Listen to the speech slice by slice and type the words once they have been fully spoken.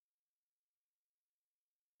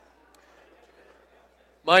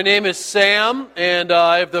My name is Sam, and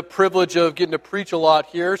I have the privilege of getting to preach a lot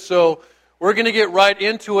here, so we're going to get right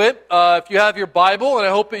into it. If you have your Bible, and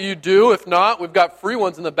I hope that you do, if not, we've got free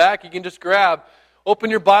ones in the back you can just grab.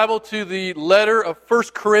 Open your Bible to the letter of 1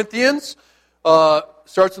 Corinthians.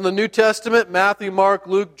 Starts in the New Testament, Matthew, Mark,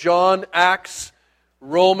 Luke, John, Acts,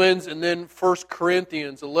 Romans, and then 1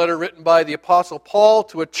 Corinthians, a letter written by the Apostle Paul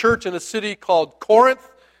to a church in a city called Corinth,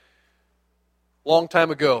 a long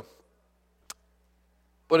time ago.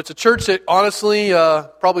 But it's a church that honestly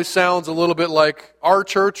probably sounds a little bit like our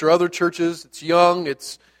church or other churches. It's young,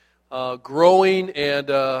 it's growing, and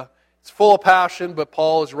it's full of passion, but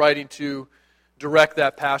Paul is writing to direct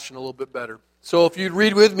that passion a little bit better. So if you'd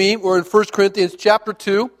read with me, we're in 1 Corinthians chapter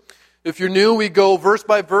 2. If you're new, we go verse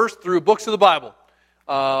by verse through books of the Bible.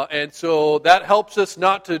 And so that helps us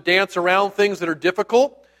not to dance around things that are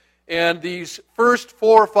difficult. And these first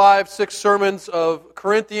 4, 5, 6 sermons of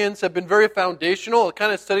Corinthians have been very foundational,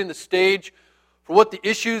 kind of setting the stage for what the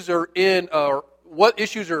issues are in, or what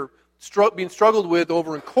issues are being struggled with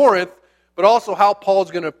over in Corinth, but also how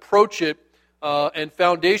Paul's going to approach it and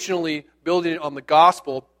foundationally building it on the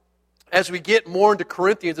gospel. As we get more into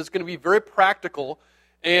Corinthians, it's going to be very practical,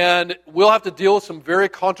 and we'll have to deal with some very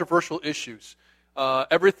controversial issues.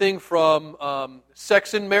 Everything from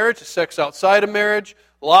sex in marriage to sex outside of marriage,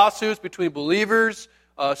 lawsuits between believers,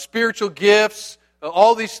 spiritual gifts,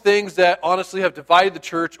 all these things that honestly have divided the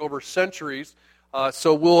church over centuries.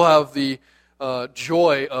 So we'll have the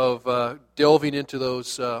joy of delving into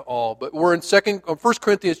those all. But we're in 1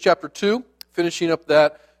 Corinthians chapter 2, finishing up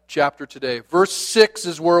that chapter today. Verse 6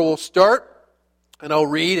 is where we'll start, and I'll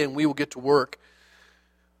read and we will get to work.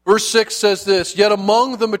 Verse 6 says this, "Yet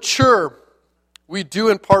among the mature we do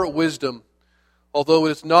impart wisdom, although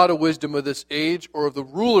it is not a wisdom of this age or of the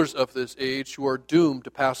rulers of this age who are doomed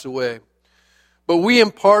to pass away. But we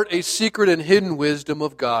impart a secret and hidden wisdom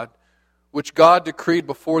of God, which God decreed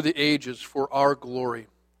before the ages for our glory.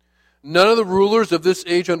 None of the rulers of this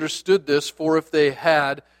age understood this, for if they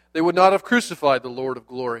had, they would not have crucified the Lord of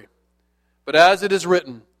glory. But as it is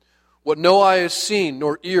written, what no eye has seen,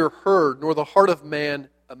 nor ear heard, nor the heart of man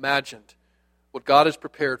imagined, what God has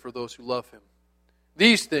prepared for those who love Him.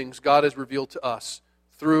 These things God has revealed to us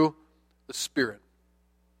through the Spirit.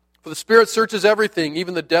 For the Spirit searches everything,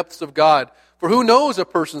 even the depths of God. For who knows a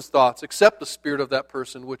person's thoughts except the spirit of that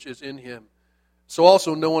person which is in him? So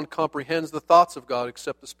also no one comprehends the thoughts of God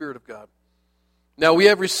except the Spirit of God. Now we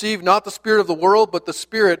have received not the spirit of the world, but the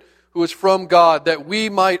Spirit who is from God, that we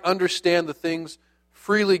might understand the things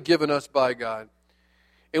freely given us by God.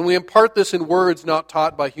 And we impart this in words not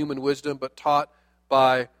taught by human wisdom, but taught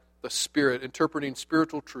by the Spirit, interpreting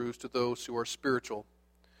spiritual truths to those who are spiritual.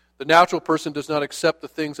 The natural person does not accept the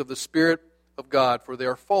things of the Spirit of God, for they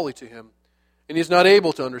are folly to him, and he is not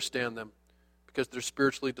able to understand them, because they're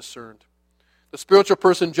spiritually discerned. The spiritual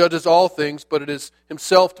person judges all things, but it is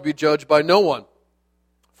himself to be judged by no one.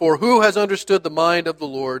 For who has understood the mind of the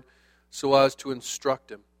Lord so as to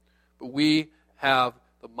instruct him? But we have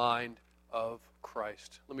the mind of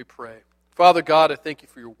Christ." Let me pray. Father God, I thank you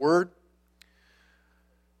for your word.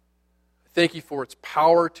 Thank you for its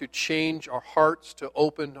power to change our hearts, to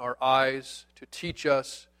open our eyes, to teach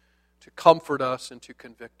us, to comfort us, and to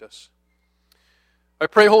convict us. I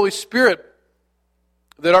pray, Holy Spirit,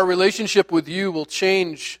 that our relationship with you will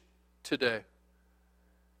change today.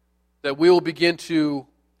 That we will begin to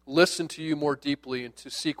listen to you more deeply and to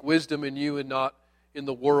seek wisdom in you and not in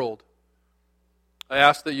the world. I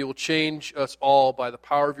ask that you will change us all by the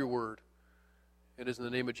power of your word. It is in the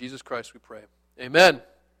name of Jesus Christ we pray. Amen.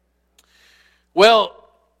 Well,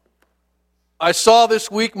 I saw this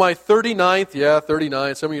week my 39th,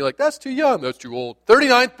 39, some of you are like, that's too young, that's too old.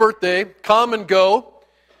 39th birthday, come and go.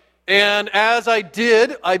 And as I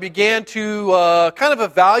did, I began to kind of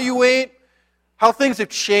evaluate how things have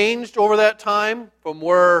changed over that time from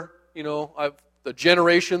where, the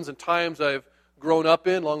generations and times I've grown up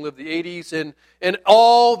in, long live the 80s, and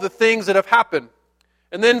all the things that have happened.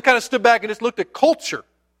 And then kind of stood back and just looked at culture,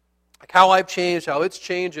 like how I've changed, how it's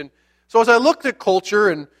changed, and so as I looked at culture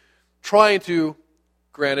and trying to,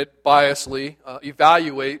 granted biasly,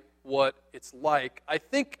 evaluate what it's like, I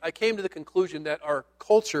think I came to the conclusion that our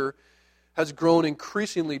culture has grown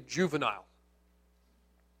increasingly juvenile.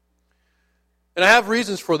 And I have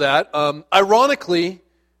reasons for that. Ironically,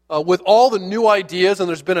 with all the new ideas, and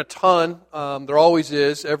there's been a ton, there always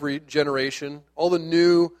is, every generation, all the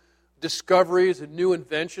new discoveries and new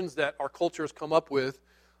inventions that our culture has come up with,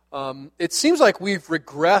 it seems like we've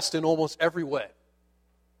regressed in almost every way.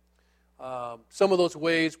 Some of those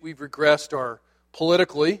ways we've regressed are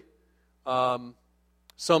politically, some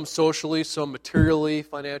socially, some materially,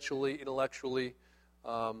 financially, intellectually,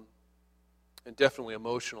 and definitely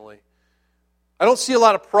emotionally. I don't see a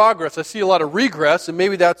lot of progress. I see a lot of regress, and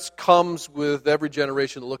maybe that comes with every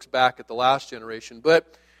generation that looks back at the last generation.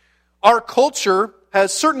 But our culture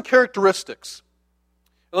has certain characteristics.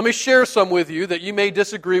 Let me share some with you that you may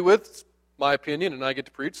disagree with. It's my opinion, and I get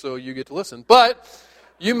to preach, so you get to listen. But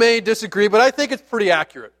you may disagree, but I think it's pretty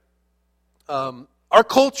accurate. Our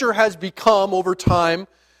culture has become, over time,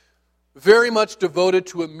 very much devoted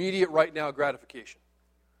to immediate right now gratification.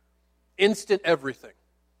 Instant everything.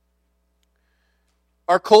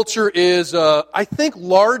 Our culture is, I think,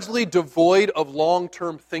 largely devoid of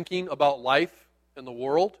long-term thinking about life and the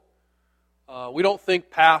world. We don't think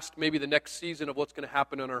past maybe the next season of what's going to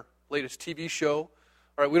happen on our latest TV show.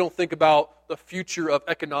 All right, we don't think about the future of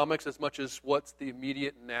economics as much as what's the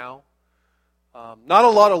immediate now. Not a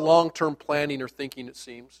lot of long-term planning or thinking, it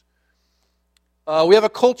seems. We have a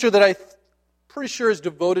culture that I'm pretty sure is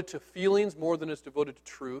devoted to feelings more than it's devoted to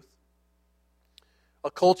truth.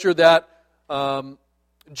 A culture that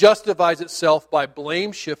justifies itself by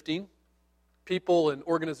blame shifting people and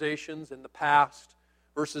organizations in the past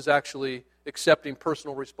versus actually accepting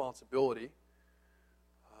personal responsibility.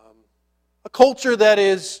 A culture that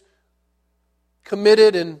is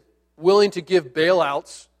committed and willing to give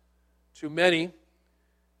bailouts to many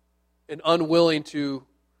and unwilling to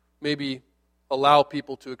maybe allow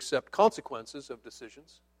people to accept consequences of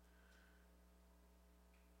decisions.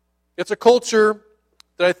 It's a culture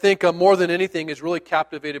that I think more than anything is really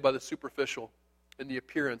captivated by the superficial and the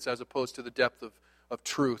appearance as opposed to the depth of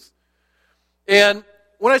truth. And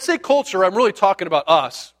when I say culture, I'm really talking about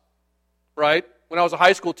us, right? When I was a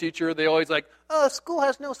high school teacher, they always like, oh, school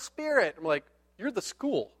has no spirit. I'm like, you're the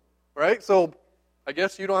school, right? So I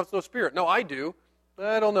guess you don't have no spirit. No, I do.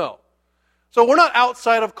 I don't know. So we're not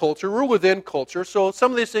outside of culture. We're within culture. So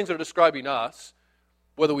some of these things are describing us,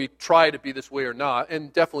 whether we try to be this way or not,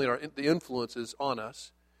 and definitely the influences on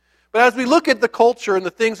us. But as we look at the culture and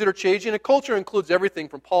the things that are changing, and culture includes everything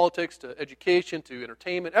from politics to education to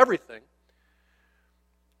entertainment, everything,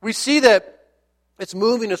 we see that it's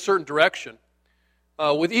moving a certain direction.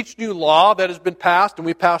 With each new law that has been passed, and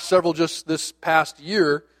we passed several just this past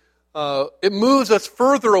year, it moves us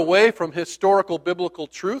further away from historical biblical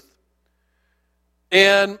truth.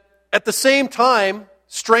 And at the same time,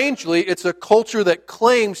 strangely, it's a culture that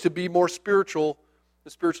claims to be more spiritual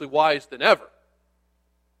and spiritually wise than ever.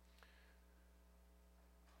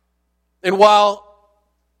 And while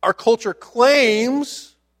our culture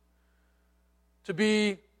claims to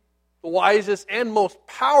be the wisest and most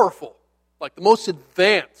powerful, like the most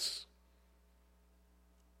advanced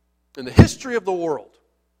in the history of the world,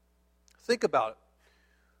 think about it.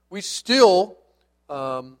 We still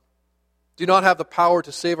do not have the power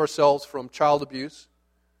to save ourselves from child abuse,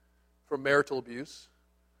 from marital abuse,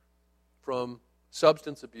 from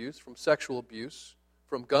substance abuse, from sexual abuse,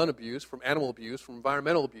 from gun abuse, from animal abuse, from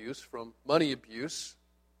environmental abuse, from money abuse,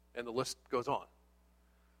 and the list goes on.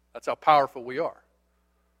 That's how powerful we are.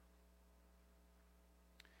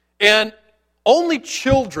 And only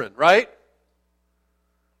children, right?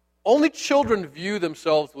 Only children view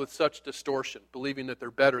themselves with such distortion, believing that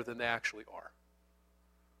they're better than they actually are.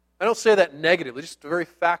 I don't say that negatively, just very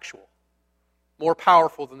factual. More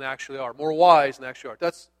powerful than they actually are, more wise than they actually are.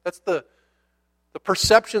 That's the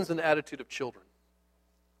perceptions and the attitude of children.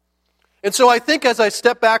 And so I think as I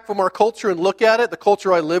step back from our culture and look at it, the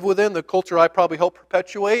culture I live within, the culture I probably help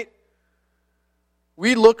perpetuate,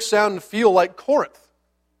 we look, sound, and feel like Corinth,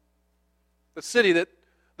 the city that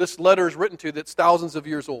this letter is written to that's thousands of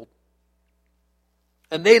years old.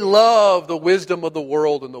 And they love the wisdom of the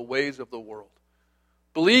world and the ways of the world,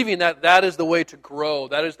 believing that that is the way to grow,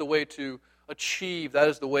 that is the way to achieve, that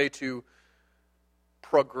is the way to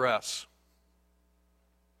progress.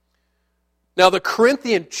 Now the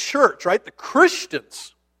Corinthian church, right, the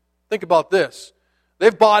Christians, think about this.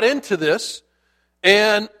 They've bought into this,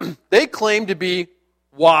 and they claim to be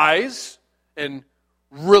wise and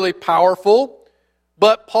really powerful,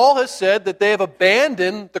 but Paul has said that they have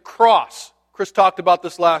abandoned the cross. Chris talked about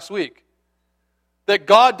this last week. That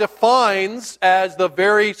God defines as the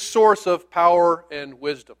very source of power and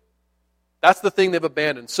wisdom. That's the thing they've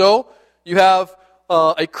abandoned. So, you have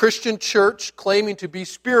a Christian church claiming to be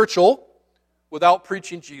spiritual without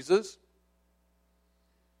preaching Jesus,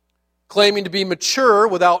 claiming to be mature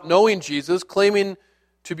without knowing Jesus, claiming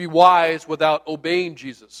to be wise without obeying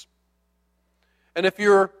Jesus. And if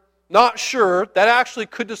you're not sure, that actually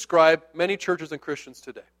could describe many churches and Christians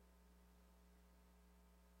today.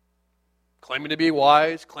 Claiming to be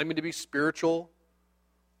wise, claiming to be spiritual,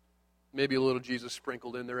 maybe a little Jesus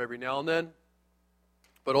sprinkled in there every now and then,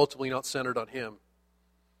 but ultimately not centered on Him.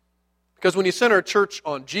 Because when you center a church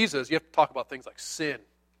on Jesus, you have to talk about things like sin.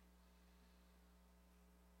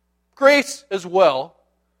 Grace as well,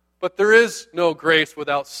 but there is no grace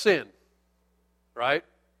without sin, right?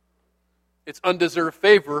 It's undeserved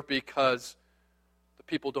favor because the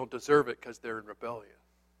people don't deserve it because they're in rebellion.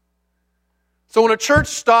 So when a church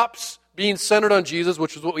stops being centered on Jesus,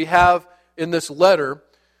 which is what we have in this letter,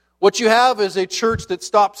 what you have is a church that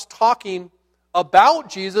stops talking about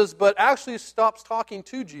Jesus, but actually stops talking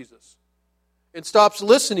to Jesus. And stops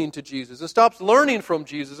listening to Jesus, and stops learning from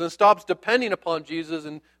Jesus, and stops depending upon Jesus,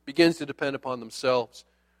 and begins to depend upon themselves.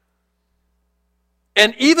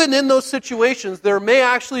 And even in those situations, there may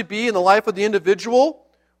actually be in the life of the individual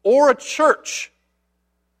or a church,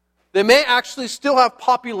 they may actually still have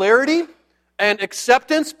popularity and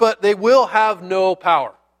acceptance, but they will have no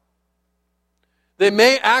power. They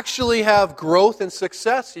may actually have growth and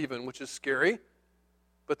success even, which is scary,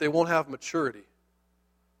 but they won't have maturity.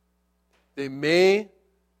 They may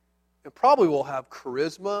and probably will have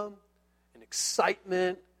charisma and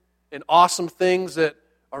excitement and awesome things that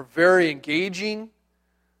are very engaging,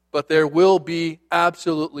 but there will be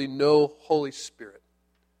absolutely no Holy Spirit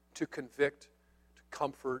to convict, to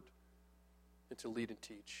comfort, and to lead and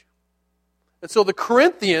teach. And so the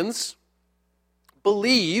Corinthians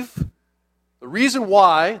believe the reason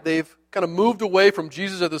why they've kind of moved away from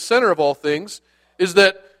Jesus at the center of all things is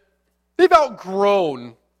that they've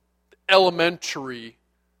outgrown elementary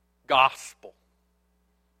gospel.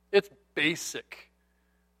 It's basic.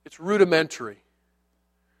 It's rudimentary.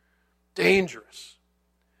 Dangerous.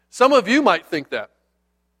 Some of you might think that.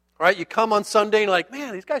 Right? You come on Sunday and you're like,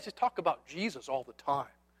 man, these guys just talk about Jesus all the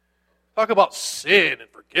time. Talk about sin and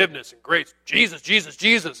forgiveness and grace. Jesus, Jesus,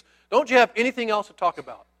 Jesus. Don't you have anything else to talk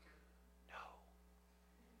about? No.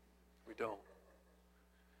 We don't.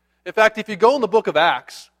 In fact, if you go in the book of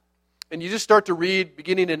Acts, and you just start to read,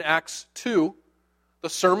 beginning in Acts 2, the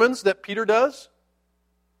sermons that Peter does,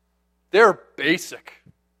 they're basic.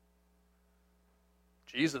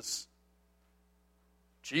 Jesus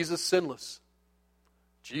sinless.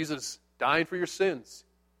 Jesus dying for your sins.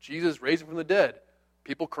 Jesus raising from the dead.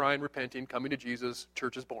 People crying, repenting, coming to Jesus,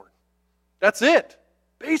 church is born. That's it.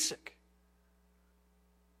 Basic.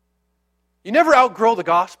 You never outgrow the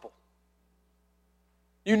gospel.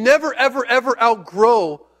 You never, ever, ever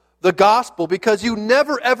outgrow the gospel because you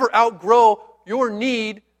never, ever outgrow your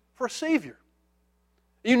need for a Savior.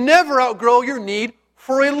 You never outgrow your need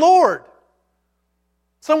for a Lord.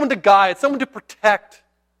 Someone to guide, someone to protect,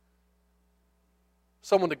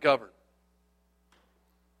 someone to govern.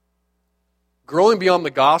 Growing beyond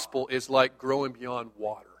the gospel is like growing beyond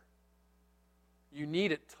water. You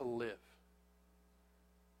need it to live.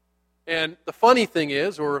 And the funny thing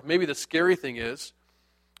is, or maybe the scary thing is,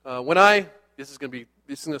 this is going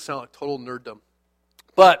to sound like total nerddom,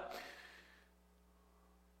 but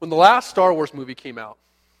when the last Star Wars movie came out,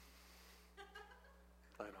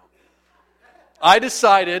 I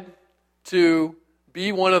decided to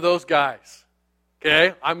be one of those guys.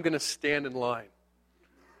 Okay? I'm going to stand in line.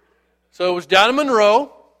 So it was down in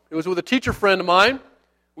Monroe. It was with a teacher friend of mine.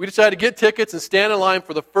 We decided to get tickets and stand in line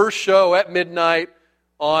for the first show at midnight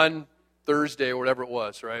on Thursday or whatever it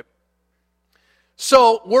was, right?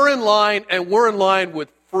 So we're in line, and we're in line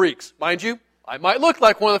with freaks. Mind you, I might look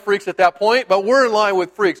like one of the freaks at that point, but we're in line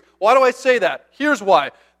with freaks. Why do I say that? Here's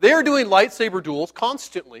why. They are doing lightsaber duels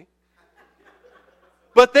constantly,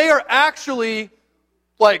 but they are actually,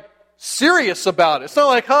 like, serious about it. It's not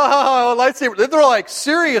like, ha, ha, ha, lightsaber. They're, like,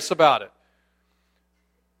 serious about it.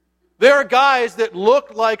 There are guys that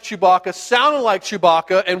looked like Chewbacca, sounded like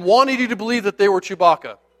Chewbacca, and wanted you to believe that they were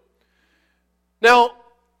Chewbacca. Now,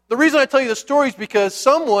 the reason I tell you this story is because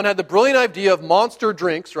someone had the brilliant idea of Monster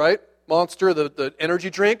drinks, right? Monster, the energy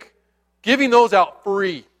drink, giving those out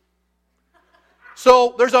free.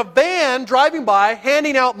 So there's a van driving by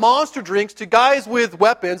handing out Monster drinks to guys with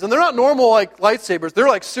weapons, and they're not normal like lightsabers. They're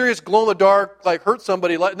like serious glow-in-the-dark, like hurt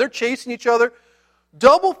somebody. And they're chasing each other,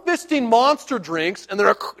 double-fisting Monster drinks, and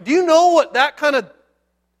do you know what that kind of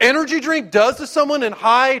energy drink does to someone in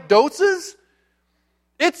high doses?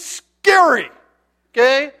 It's scary,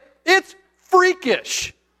 okay? It's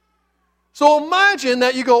freakish. So imagine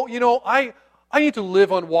that you go, I need to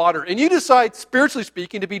live on water. And you decide, spiritually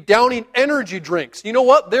speaking, to be downing energy drinks. You know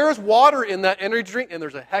what? There's water in that energy drink, and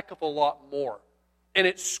there's a heck of a lot more. And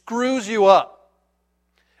it screws you up.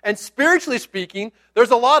 And spiritually speaking,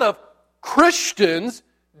 there's a lot of Christians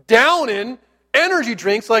downing energy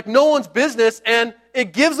drinks like no one's business, and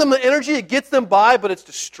it gives them the energy, it gets them by, but it's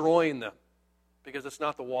destroying them because it's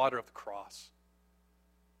not the water of the cross.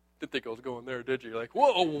 Didn't think I was going there, did you? You're like,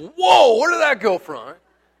 whoa, where did that go from?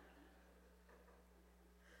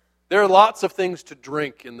 There are lots of things to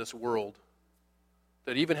drink in this world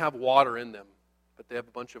that even have water in them, but they have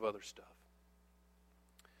a bunch of other stuff.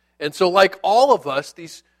 And so like all of us,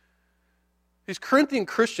 these Corinthian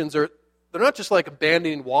Christians they're not just like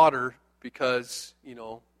abandoning water because,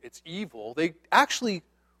 it's evil. They actually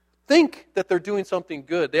think that they're doing something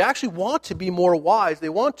good. They actually want to be more wise. They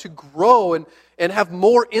want to grow and have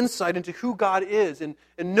more insight into who God is and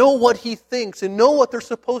know what He thinks and know what they're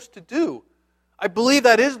supposed to do. I believe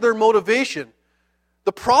that is their motivation.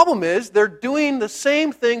 The problem is they're doing the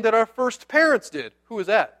same thing that our first parents did. Who was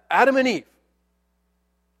that? Adam and Eve.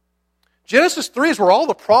 Genesis 3 is where all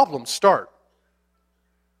the problems start.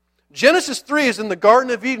 Genesis 3 is in the Garden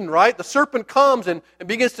of Eden, right? The serpent comes and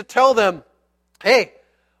begins to tell them, hey,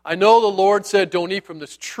 I know the Lord said don't eat from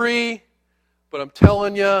this tree, but I'm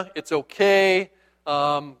telling you, it's okay.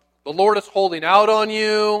 The Lord is holding out on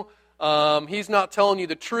you. He's not telling you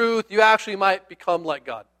the truth. You actually might become like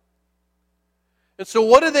God. And so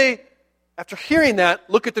what do they, after hearing that,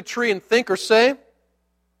 look at the tree and think or say? It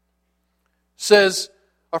says,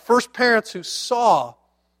 our first parents who saw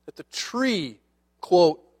that the tree,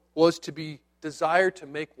 quote, was to be desired to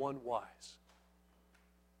make one wise.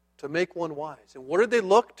 To make one wise. And where did they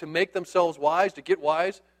look to make themselves wise, to get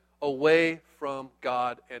wise? Away from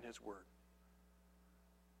God and His Word.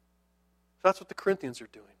 That's what the Corinthians are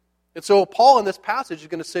doing. And so Paul in this passage is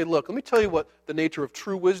going to say, look, let me tell you what the nature of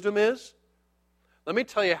true wisdom is. Let me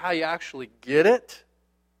tell you how you actually get it.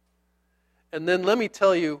 And then let me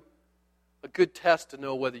tell you a good test to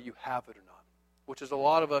know whether you have it or not, which is a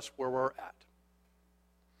lot of us where we're at.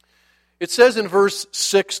 It says in verse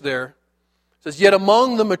 6 there, it says, yet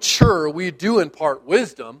among the mature we do impart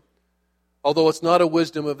wisdom, although it's not a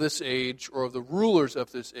wisdom of this age or of the rulers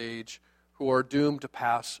of this age who are doomed to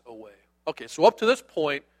pass away. Okay, so up to this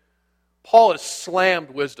point, Paul has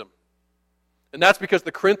slammed wisdom. And that's because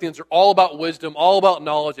the Corinthians are all about wisdom, all about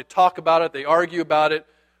knowledge. They talk about it, they argue about it.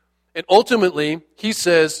 And ultimately, he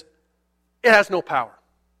says, it has no power.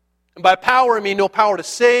 And by power, I mean no power to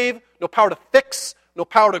save, no power to fix, no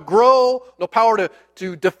power to grow, no power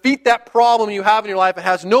to defeat that problem you have in your life. It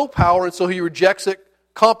has no power, and so he rejects it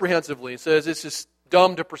comprehensively. He says it's just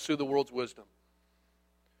dumb to pursue the world's wisdom.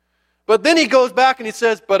 But then he goes back and he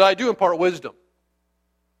says, but I do impart wisdom.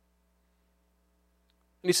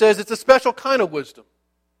 And he says it's a special kind of wisdom,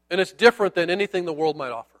 and it's different than anything the world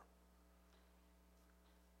might offer.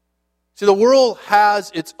 See, the world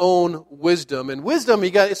has its own wisdom, and wisdom,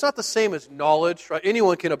 it's not the same as knowledge, right?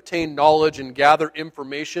 Anyone can obtain knowledge and gather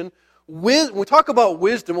information. When we talk about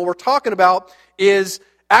wisdom, what we're talking about is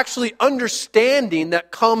actually understanding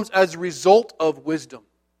that comes as a result of wisdom.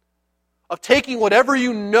 Of taking whatever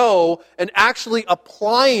you know and actually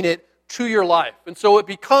applying it to your life. And so it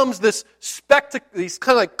becomes these kind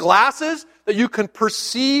of like glasses that you can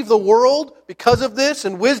perceive the world because of this,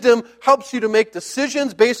 and wisdom helps you to make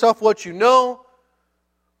decisions based off what you know.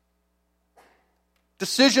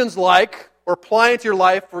 Decisions like, or applying to your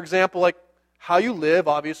life, for example, like how you live,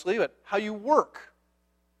 obviously, but how you work.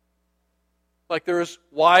 Like there's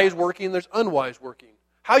wise working, there's unwise working.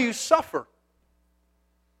 How you suffer.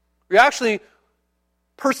 You're actually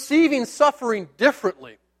perceiving suffering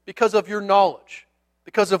differently because of your knowledge,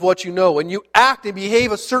 because of what you know. And you act and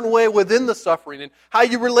behave a certain way within the suffering and how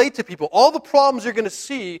you relate to people. All the problems you're going to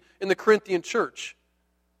see in the Corinthian church.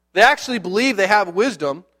 They actually believe they have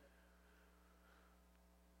wisdom.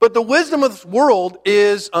 But the wisdom of this world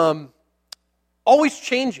is always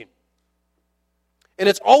changing. And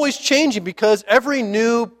it's always changing because every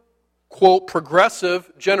new, quote,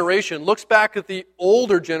 progressive generation looks back at the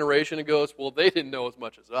older generation and goes, well, they didn't know as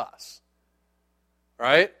much as us.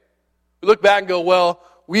 Right? We look back and go, well,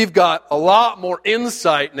 we've got a lot more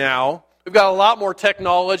insight now. We've got a lot more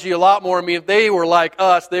technology, a lot more. I mean, if they were like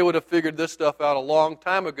us, they would have figured this stuff out a long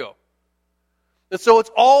time ago. And so it's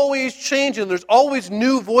always changing. There's always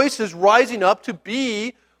new voices rising up to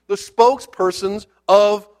be the spokespersons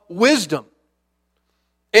of wisdom.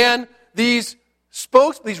 And these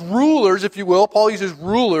rulers, if you will, Paul uses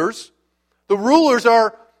rulers. The rulers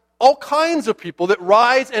are all kinds of people that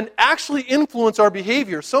rise and actually influence our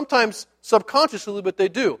behavior, sometimes subconsciously, but they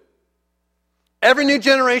do. Every new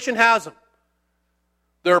generation has them.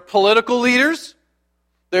 There are political leaders,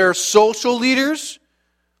 there are social leaders,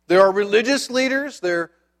 there are religious leaders,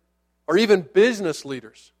 there are even business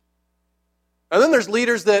leaders. And then there's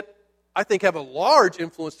leaders that I think have a large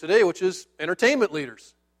influence today, which is entertainment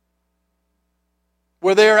leaders,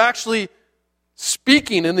 where they are actually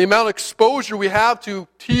speaking, and the amount of exposure we have to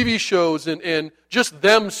TV shows and just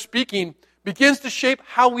them speaking begins to shape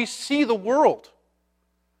how we see the world.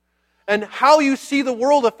 And how you see the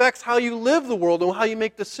world affects how you live the world and how you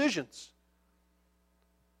make decisions.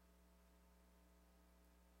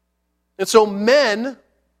 And so men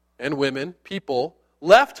and women, people,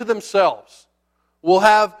 left to themselves, will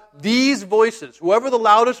have these voices. Whoever the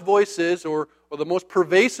loudest voice is, or the most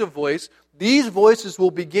pervasive voice, these voices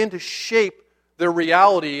will begin to shape their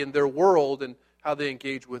reality and their world and how they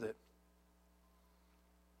engage with it.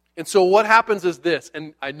 And so what happens is this,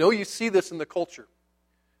 and I know you see this in the culture.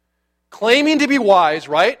 Claiming to be wise,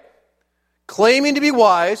 right? Claiming to be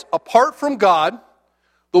wise, apart from God,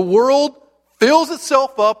 the world fills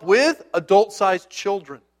itself up with adult-sized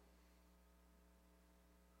children.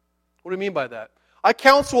 What do you mean by that? I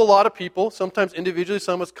counsel a lot of people, sometimes individually,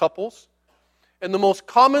 some as couples. And the most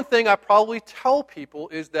common thing I probably tell people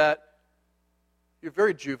is that you're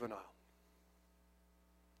very juvenile.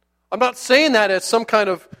 I'm not saying that as some kind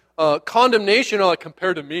of condemnation, like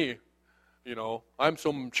compared to me. You know, I'm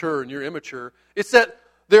so mature and you're immature. It's that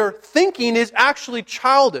their thinking is actually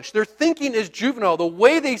childish. Their thinking is juvenile. The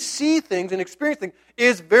way they see things and experience things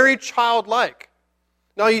is very childlike.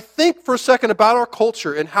 Now you think for a second about our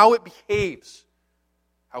culture and how it behaves.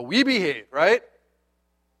 How we behave, right?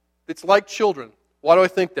 It's like children. Why do I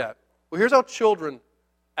think that? Well, here's how children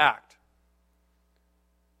act.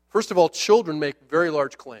 First of all, children make very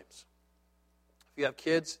large claims. If you have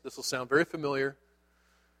kids, this will sound very familiar.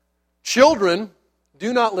 Children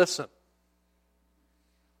do not listen.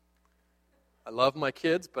 I love my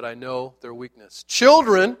kids, but I know their weakness.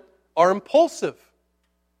 Children are impulsive.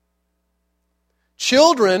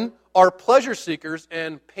 Children are pleasure seekers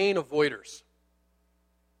and pain avoiders.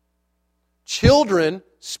 Children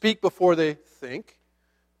speak before they think.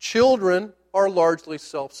 Children are largely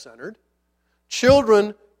self-centered.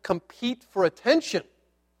 Children compete for attention.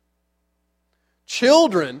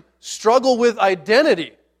 Children struggle with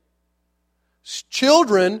identity.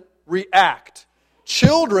 Children react.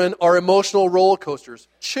 Children are emotional roller coasters.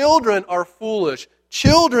 Children are foolish.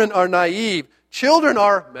 Children are naive. Children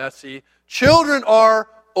are messy. Children are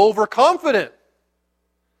overconfident.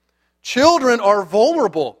 Children are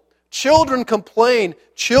vulnerable. Children complain.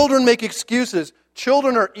 Children make excuses.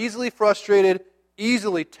 Children are easily frustrated,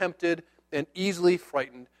 easily tempted, and easily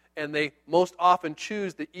frightened. And they most often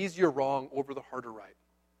choose the easier wrong over the harder right.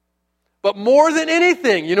 But more than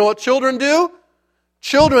anything, you know what children do?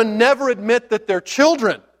 Children never admit that they're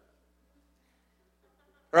children.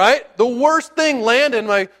 Right? The worst thing, Landon,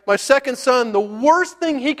 my second son, the worst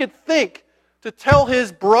thing he could think to tell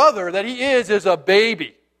his brother that he is a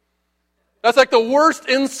baby. That's like the worst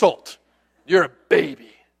insult. You're a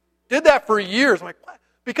baby. Did that for years. I'm like, what?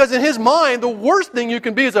 Because in his mind, the worst thing you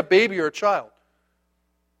can be is a baby or a child.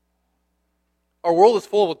 Our world is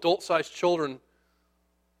full of adult-sized children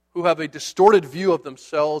who have a distorted view of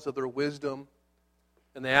themselves, of their wisdom,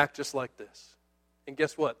 and they act just like this. And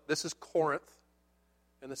guess what? This is Corinth,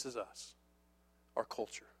 and this is us, our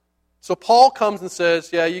culture. So Paul comes and says,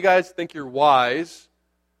 yeah, you guys think you're wise,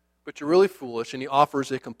 but you're really foolish, and he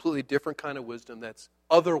offers a completely different kind of wisdom that's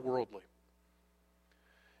otherworldly.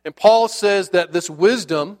 And Paul says that this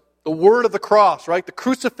wisdom, the word of the cross, right, the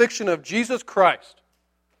crucifixion of Jesus Christ,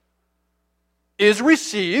 is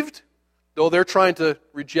received, though they're trying to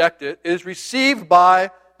reject it, is received by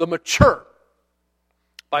the mature,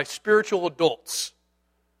 by spiritual adults.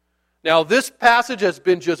 Now, this passage has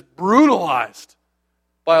been just brutalized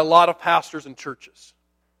by a lot of pastors and churches.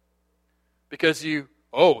 Because the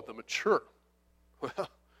mature. Well,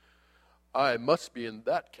 I must be in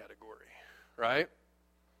that category, right?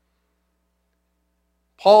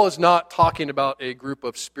 Paul is not talking about a group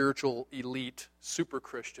of spiritual elite super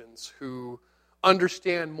Christians who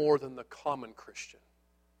understand more than the common Christian.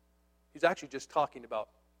 He's actually just talking about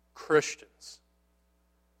Christians.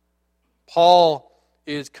 Paul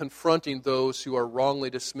is confronting those who are wrongly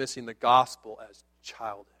dismissing the gospel as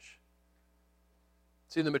childish.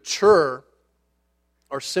 See, the mature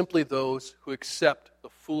are simply those who accept the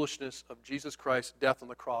foolishness of Jesus Christ's death on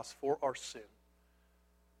the cross for our sin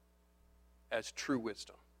as true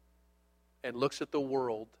wisdom, and looks at the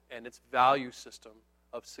world and its value system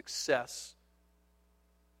of success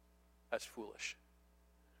as foolish.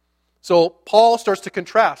 So Paul starts to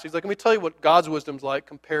contrast. He's like, let me tell you what God's wisdom's like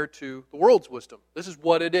compared to the world's wisdom. This is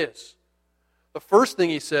what it is. The first thing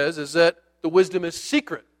he says is that the wisdom is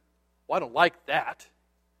secret. Well, I don't like that.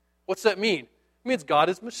 What's that mean? It means God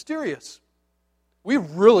is mysterious. We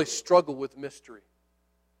really struggle with mystery.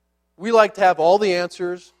 We like to have all the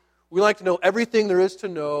answers. We like to know everything there is to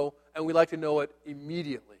know, and we like to know it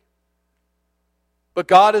immediately. But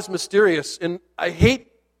God is mysterious, and I hate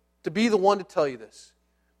to be the one to tell you this,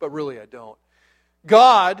 but really I don't.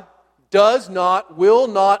 God will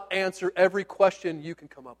not answer every question you can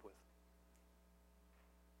come up with.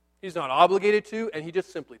 He's not obligated to, and He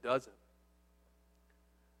just simply doesn't.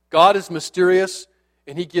 God is mysterious,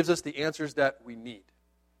 and He gives us the answers that we need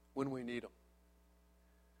when we need them.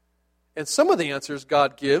 And some of the answers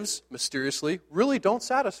God gives, mysteriously, really don't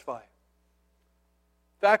satisfy.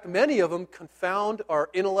 In fact, many of them confound our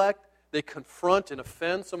intellect. They confront and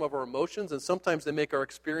offend some of our emotions, and sometimes they make our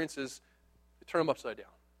experiences, they turn them upside down.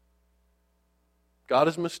 God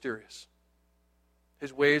is mysterious.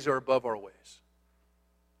 His ways are above our ways.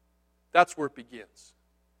 That's where it begins.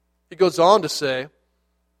 He goes on to say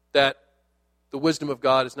that the wisdom of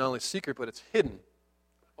God is not only secret, but it's hidden.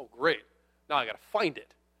 Oh, great. Now I got to find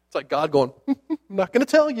it. It's like God going, I'm not going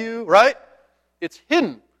to tell you, right? It's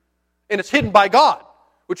hidden. And it's hidden by God,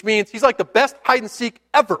 which means He's like the best hide and seek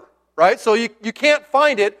ever, right? So you can't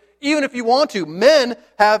find it even if you want to. Men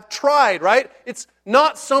have tried, right? It's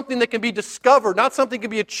not something that can be discovered, not something that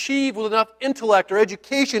can be achieved with enough intellect or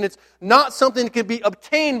education. It's not something that can be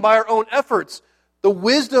obtained by our own efforts. The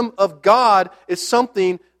wisdom of God is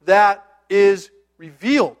something that is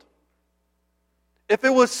revealed. If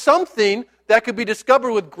it was something that could be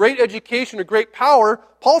discovered with great education or great power,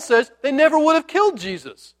 Paul says they never would have killed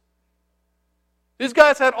Jesus. These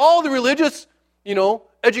guys had all the religious,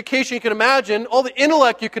 education you can imagine, all the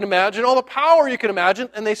intellect you can imagine, all the power you can imagine,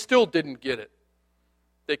 and they still didn't get it.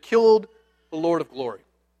 They killed the Lord of glory.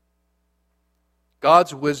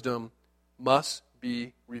 God's wisdom must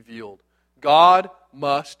be revealed. God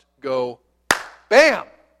must go, bam!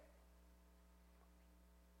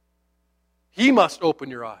 He must open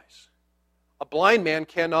your eyes. A blind man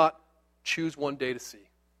cannot choose one day to see.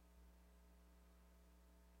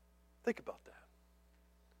 Think about that.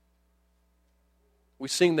 We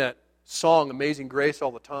sing that song, Amazing Grace,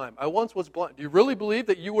 all the time. I once was blind. Do you really believe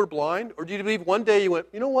that you were blind? Or do you believe one day you went,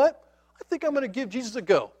 you know what? I think I'm going to give Jesus a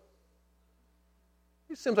go.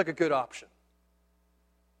 He seems like a good option.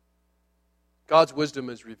 God's wisdom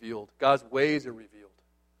is revealed. God's ways are revealed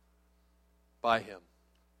by Him.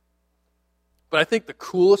 But I think the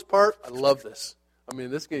coolest part, I love this.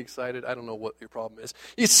 This gets excited. I don't know what your problem is.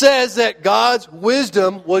 He says that God's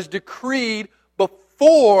wisdom was decreed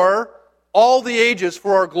before all the ages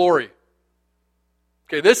for our glory.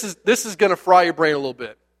 Okay, this is going to fry your brain a little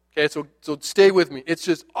bit. Okay, so stay with me. It's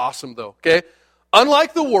just awesome, though. Okay,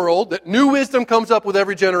 unlike the world, that new wisdom comes up with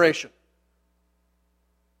every generation.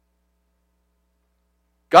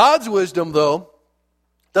 God's wisdom, though,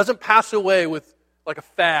 doesn't pass away with like a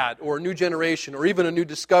fad or a new generation or even a new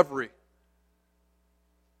discovery.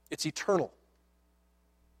 It's eternal.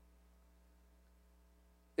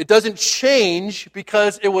 It doesn't change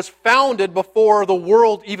because it was founded before the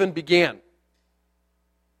world even began.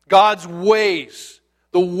 God's ways,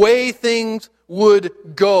 the way things would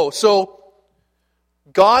go. So,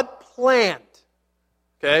 God planned,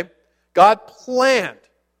 okay? God planned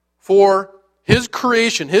for His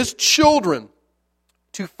creation, His children,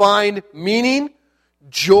 to find meaning,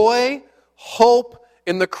 joy, hope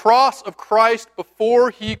in the cross of Christ before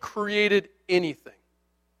He created anything.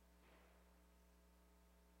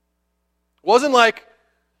 It wasn't like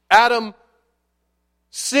Adam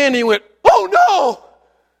sinned, he went, oh no!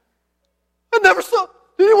 I never saw,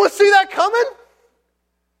 did anyone see that coming?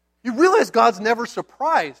 You realize God's never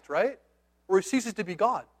surprised, right? Or He ceases to be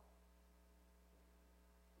God.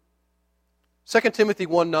 2 Timothy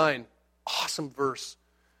 1:9, awesome verse.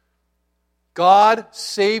 God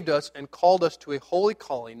saved us and called us to a holy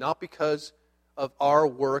calling, not because of our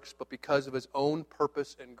works, but because of His own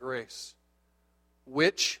purpose and grace,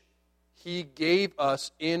 which He gave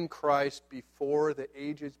us in Christ before the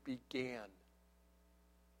ages began.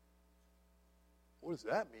 What does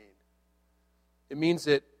that mean? It means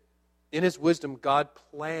that in His wisdom, God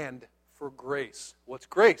planned for grace. What's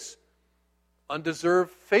grace?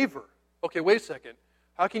 Undeserved favor. Okay, wait a second.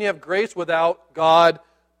 How can you have grace without God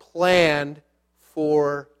planned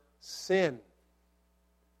for sin?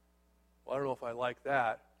 Well, I don't know if I like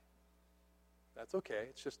that. That's okay.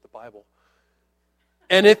 It's just the Bible.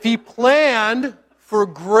 And if He planned for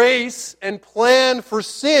grace and planned for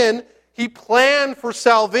sin, He planned for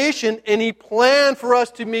salvation, and He planned for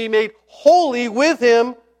us to be made holy with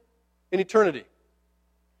Him in eternity.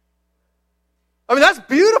 That's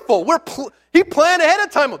beautiful. He planned ahead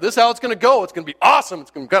of time. Well, this is how it's going to go. It's going to be awesome.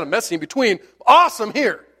 It's going to be kind of messy in between. Awesome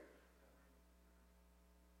here.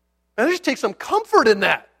 And I just take some comfort in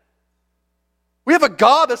that. We have a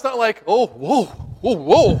God that's not like, oh, whoa,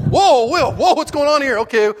 what's going on here?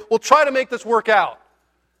 Okay, we'll try to make this work out.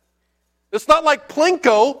 It's not like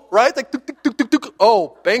Plinko, right? Like,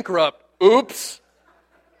 oh, bankrupt. Oops.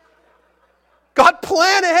 God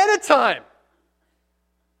planned ahead of time.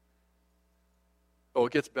 Oh,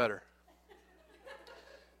 it gets better.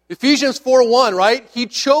 Ephesians 4:1, right? He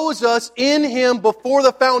chose us in Him before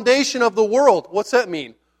the foundation of the world. What's that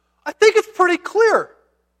mean? I think it's pretty clear.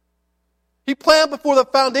 He planned before the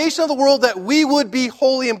foundation of the world that we would be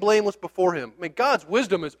holy and blameless before Him. I mean, God's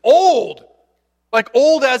wisdom is old. Like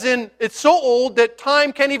old as in, it's so old that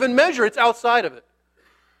time can't even measure. It's outside of it.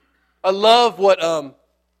 I love what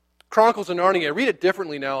Chronicles of Narnia. I read it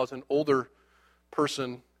differently now as an older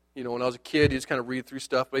person. You know, when I was a kid, you just kind of read through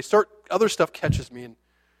stuff. But other stuff catches me. And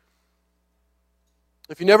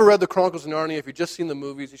if you never read the Chronicles of Narnia, if you've just seen the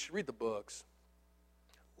movies, you should read the books.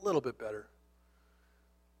 A little bit better.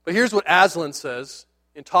 But here's what Aslan says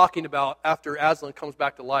in talking about after Aslan comes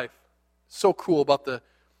back to life. So cool about the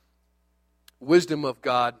wisdom of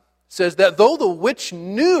God. Says that though the witch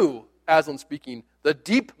knew, Aslan speaking, the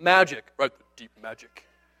deep magic, right, the deep magic,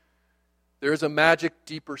 there is a magic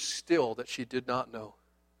deeper still that she did not know.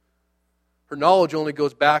 Her knowledge only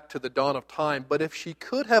goes back to the dawn of time, but if she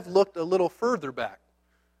could have looked a little further back,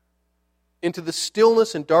 into the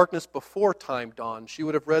stillness and darkness before time dawned, she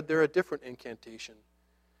would have read there a different incantation.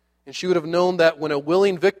 And she would have known that when a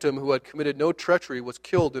willing victim who had committed no treachery was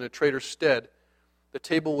killed in a traitor's stead, the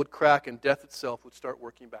table would crack and death itself would start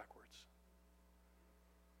working backwards.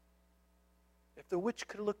 If the witch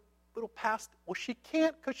could look a little past, well, she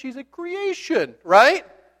can't because she's a creation, right?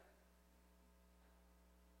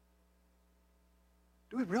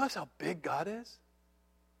 Do we realize how big God is?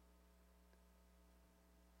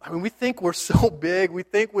 I mean, we think we're so big. We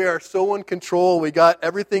think we are so in control. We got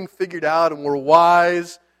everything figured out and we're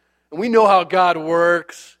wise. And we know how God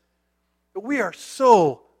works. But we are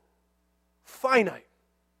so finite.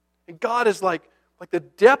 And God is like the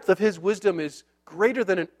depth of His wisdom is greater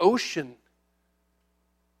than an ocean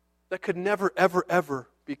that could never, ever, ever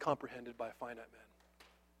be comprehended by a finite man.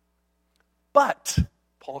 But,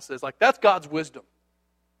 Paul says, like, that's God's wisdom.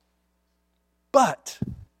 But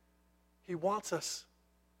He wants us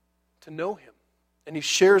to know Him. And He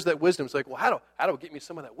shares that wisdom. It's like, well, how do I get me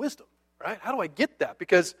some of that wisdom? Right? How do I get that?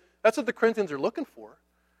 Because that's what the Corinthians are looking for.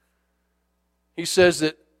 He says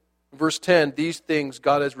that, in verse 10, these things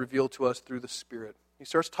God has revealed to us through the Spirit. He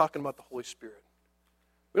starts talking about the Holy Spirit.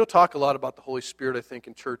 We don't talk a lot about the Holy Spirit, I think,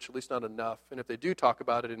 in church, at least not enough. And if they do talk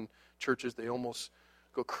about it in churches, they almost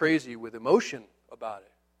go crazy with emotion about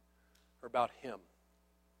it, or about Him.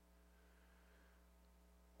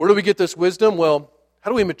 Where do we get this wisdom? Well, how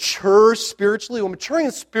do we mature spiritually? Well,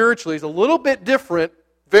 maturing spiritually is a little bit different,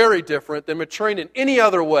 very different, than maturing in any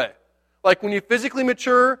other way. Like when you physically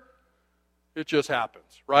mature, it just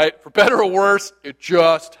happens, right? For better or worse, it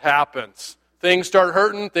just happens. Things start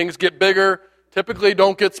hurting, things get bigger, typically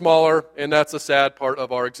don't get smaller, and that's a sad part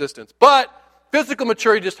of our existence. But physical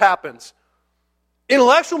maturity just happens.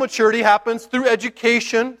 Intellectual maturity happens through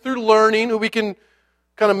education, through learning. We can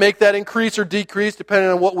kind of make that increase or decrease depending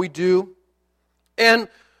on what we do. And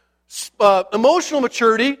emotional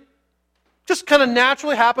maturity just kind of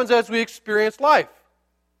naturally happens as we experience life.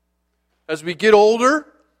 As we get older,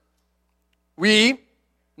 we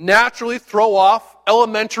naturally throw off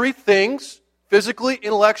elementary things, physically,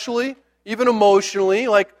 intellectually, even emotionally.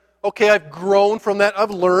 Like, okay, I've grown from that,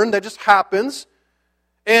 I've learned, that just happens.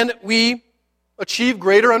 And we achieve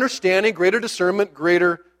greater understanding, greater discernment,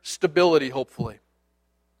 greater stability, hopefully.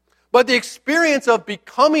 But the experience of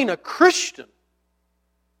becoming a Christian,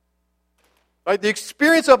 right, the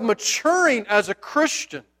experience of maturing as a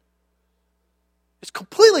Christian is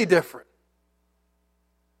completely different.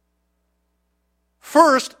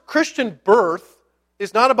 First, Christian birth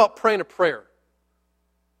is not about praying a prayer.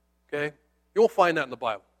 Okay? You won't find that in the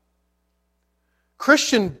Bible.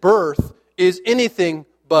 Christian birth is anything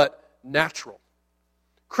but natural.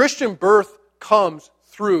 Christian birth comes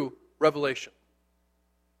through revelation.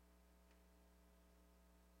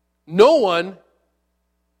 No one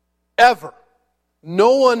ever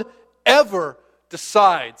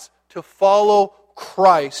decides to follow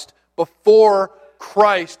Christ before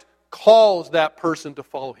Christ calls that person to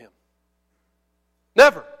follow Him.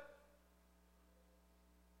 Never.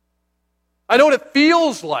 I know what it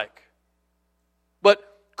feels like, but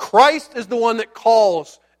Christ is the one that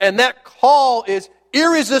calls, and that call is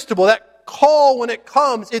irresistible. That call, when it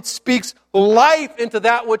comes, it speaks life into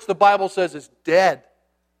that which the Bible says is dead.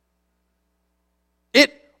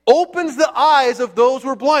 It opens the eyes of those who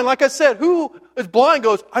are blind. Like I said, who is blind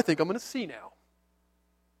goes, I think I'm going to see now.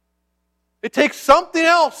 It takes something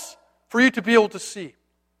else for you to be able to see.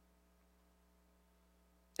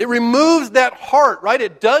 It removes that heart, right?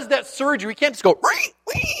 It does that surgery. We can't just go, wee,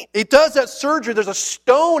 wee. He does that surgery. There's a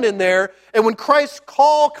stone in there. And when Christ's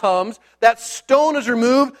call comes, that stone is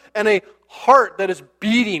removed and a heart that is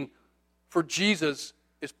beating for Jesus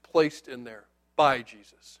is placed in there by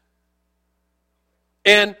Jesus.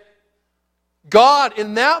 And God,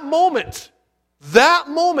 in that moment,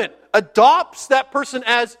 adopts that person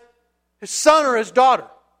as his son or his daughter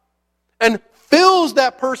and fills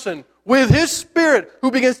that person with his Spirit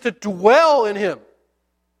who begins to dwell in him.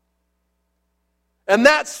 And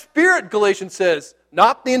that Spirit, Galatians says,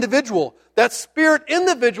 not the individual, that Spirit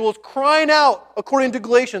individual is crying out, according to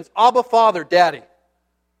Galatians, Abba, Father, Daddy.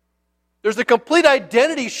 There's a complete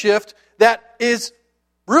identity shift that is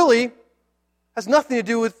really has nothing to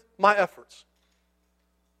do with my efforts.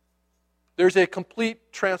 There's a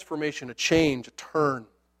complete transformation, a change, a turn.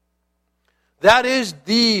 That is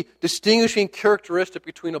the distinguishing characteristic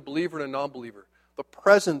between a believer and a non-believer. The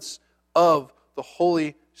presence of the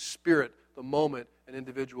Holy Spirit the moment an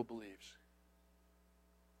individual believes.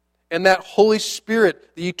 And that Holy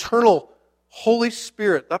Spirit, the eternal Holy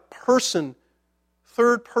Spirit, that person,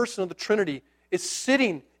 third person of the Trinity, is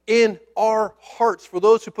sitting in our hearts for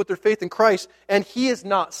those who put their faith in Christ. And He is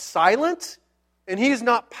not silent and He is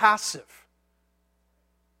not passive.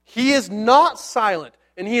 He is not silent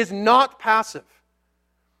and He is not passive.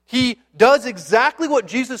 He does exactly what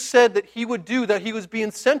Jesus said that He would do, that He was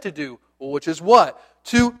being sent to do. Well, which is what?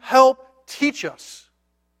 To help teach us.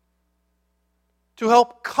 To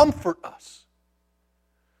help comfort us.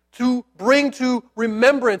 To bring to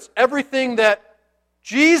remembrance everything that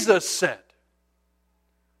Jesus said.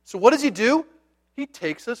 So what does He do? He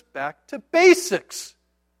takes us back to basics.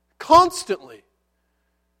 Constantly.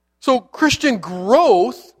 So Christian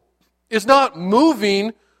growth is not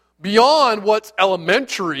moving beyond what's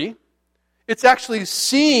elementary. It's actually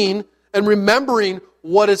seeing and remembering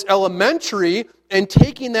what is elementary and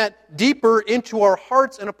taking that deeper into our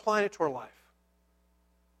hearts and applying it to our life.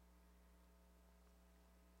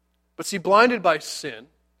 But see, blinded by sin,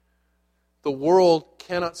 the world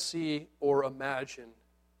cannot see or imagine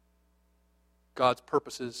God's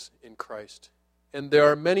purposes in Christ. And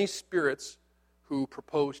there are many spirits who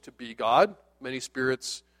propose to be God, many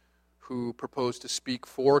spirits who propose to speak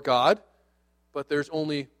for God, but there's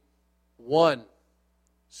only one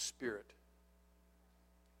Spirit,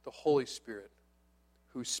 the Holy Spirit,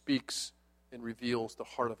 who speaks and reveals the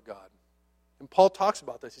heart of God. And Paul talks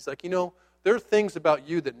about this. He's like, there are things about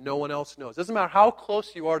you that no one else knows. It doesn't matter how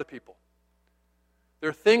close you are to people. There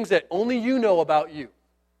are things that only you know about you.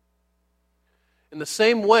 In the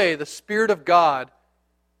same way, the Spirit of God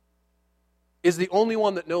is the only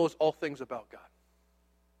one that knows all things about God.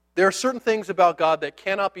 There are certain things about God that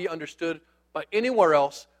cannot be understood by anywhere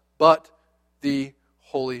else but the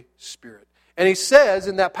Holy Spirit. And he says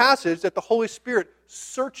in that passage that the Holy Spirit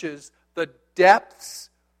searches the depths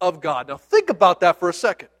of God. Now think about that for a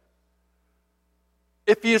second.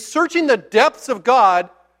 If He is searching the depths of God,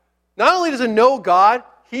 not only does He know God,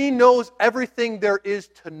 He knows everything there is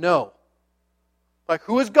to know. Like,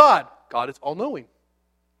 who is God? God is all-knowing.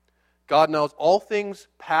 God knows all things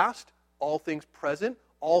past, all things present,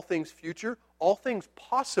 all things future, all things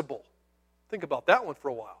possible. Think about that one for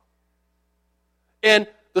a while. And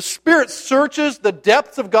the Spirit searches the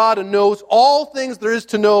depths of God and knows all things there is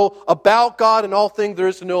to know about God and all things there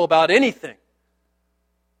is to know about anything.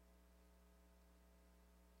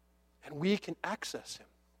 And we can access Him.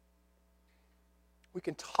 We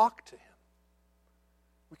can talk to Him.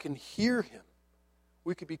 We can hear Him.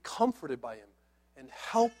 We can be comforted by Him and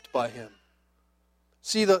helped by Him.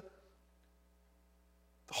 See, the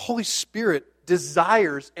Holy Spirit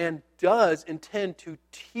desires and does intend to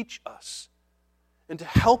teach us and to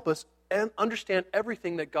help us and understand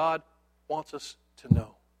everything that God wants us to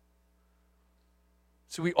know.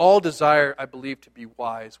 So we all desire, I believe, to be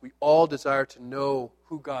wise. We all desire to know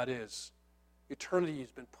who God is. Eternity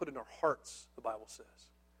has been put in our hearts, the Bible says.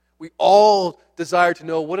 We all desire to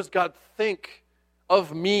know, what does God think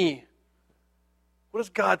of me? What is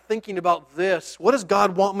God thinking about this? What does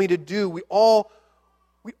God want me to do? We all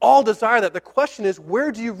desire that. The question is,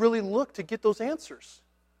 where do you really look to get those answers?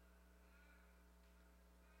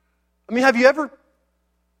 I mean, have you ever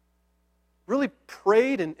really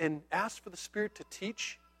prayed and asked for the Spirit to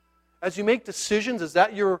teach? As you make decisions, is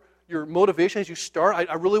that your motivation as you start?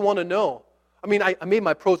 I really want to know. I mean, I made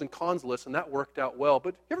my pros and cons list, and that worked out well.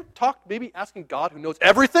 But you ever talked maybe asking God who knows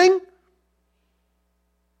everything?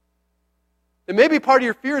 And maybe part of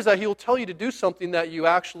your fear is that He will tell you to do something that you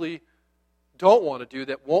actually don't want to do,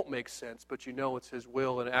 that won't make sense, but you know it's His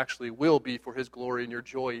will and it actually will be for His glory and your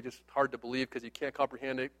joy. It's just hard to believe because you can't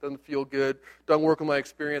comprehend it. Doesn't feel good. Doesn't work with my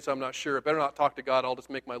experience. I'm not sure. I better not talk to God. I'll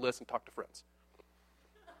just make my list and talk to friends.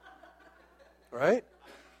 right?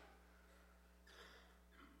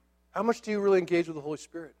 How much do you really engage with the Holy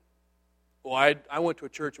Spirit? Well, I went to a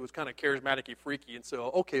church that was kind of charismatic-y, freaky, and so,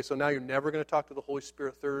 okay, so now you're never going to talk to the Holy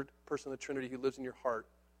Spirit, third person of the Trinity who lives in your heart.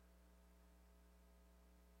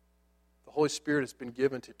 The Holy Spirit has been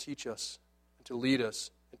given to teach us, and to lead us,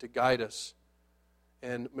 and to guide us.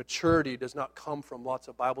 And maturity does not come from lots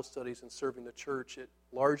of Bible studies and serving the church. It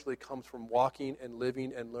largely comes from walking and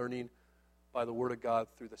living and learning by the Word of God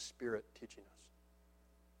through the Spirit teaching us.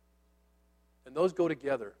 And those go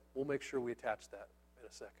together. We'll make sure we attach that in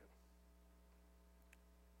a second.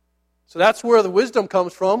 So that's where the wisdom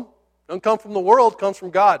comes from. It doesn't come from the world, it comes from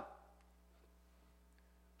God.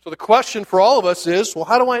 So the question for all of us is, well,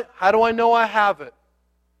 how do I know I have it?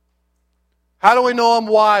 How do I know I'm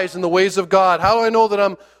wise in the ways of God? How do I know that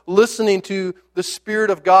I'm listening to the Spirit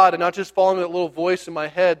of God and not just following that little voice in my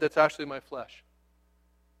head that's actually my flesh?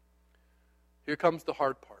 Here comes the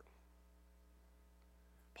hard part.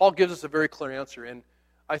 Paul gives us a very clear answer, and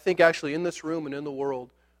I think actually in this room and in the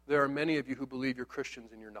world, there are many of you who believe you're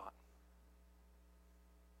Christians and you're not.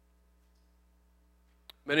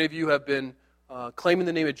 Many of you have been claiming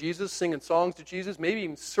the name of Jesus, singing songs to Jesus, maybe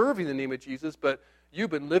even serving the name of Jesus, but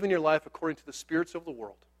you've been living your life according to the spirits of the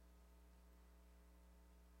world.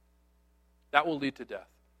 That will lead to death.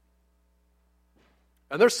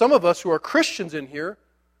 And there's some of us who are Christians in here,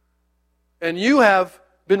 and you have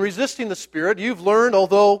been resisting the Spirit. You've learned,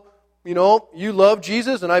 although, you love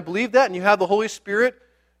Jesus, and I believe that, and you have the Holy Spirit,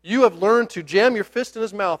 you have learned to jam your fist in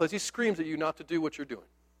His mouth as He screams at you not to do what you're doing.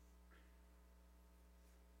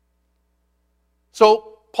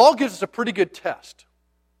 So, Paul gives us a pretty good test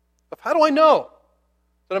of how do I know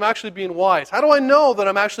that I'm actually being wise? How do I know that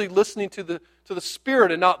I'm actually listening to the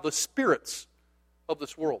Spirit and not the spirits of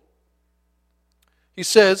this world? He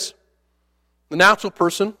says, the natural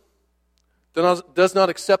person does not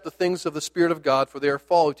accept the things of the Spirit of God, for they are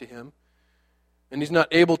folly to him, and he's not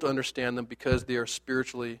able to understand them because they are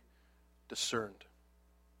spiritually discerned.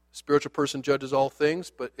 The spiritual person judges all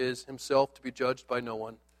things, but is himself to be judged by no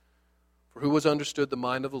one. For who has understood the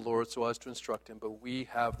mind of the Lord so as to instruct him? But we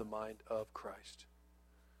have the mind of Christ.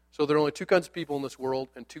 So there are only two kinds of people in this world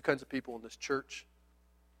and two kinds of people in this church.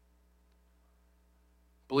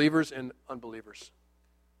 Believers and unbelievers.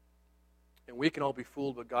 And we can all be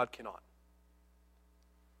fooled, but God cannot.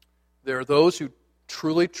 There are those who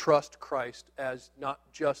truly trust Christ as not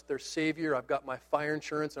just their Savior. I've got my fire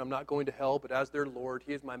insurance and I'm not going to hell, but as their Lord.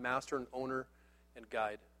 He is my master and owner and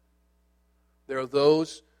guide. There are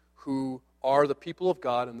those who are the people of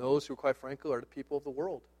God and those who, quite frankly, are the people of the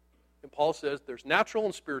world. And Paul says there's natural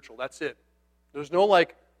and spiritual. That's it. There's no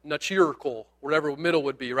naturical, whatever middle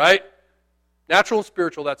would be, right? Natural and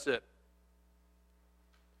spiritual, that's it.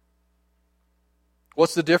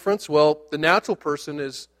 What's the difference? Well, the natural person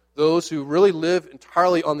is those who really live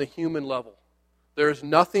entirely on the human level. There is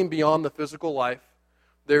nothing beyond the physical life.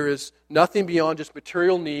 There is nothing beyond just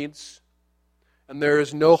material needs. And there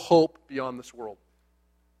is no hope beyond this world.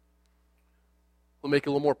 We'll make it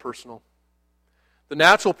a little more personal. The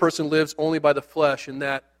natural person lives only by the flesh in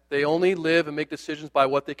that they only live and make decisions by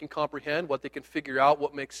what they can comprehend, what they can figure out,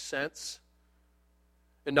 what makes sense,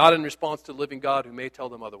 and not in response to the living God who may tell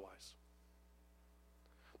them otherwise.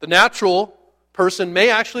 The natural person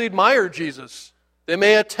may actually admire Jesus. They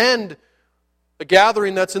may attend a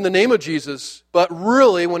gathering that's in the name of Jesus, but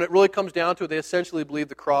really, when it really comes down to it, they essentially believe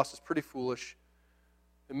the cross is pretty foolish.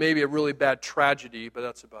 It may be a really bad tragedy, but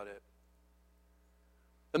that's about it.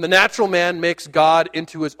 And the natural man makes God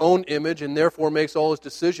into his own image and therefore makes all his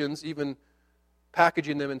decisions, even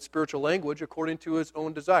packaging them in spiritual language, according to his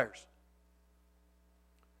own desires.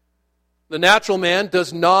 The natural man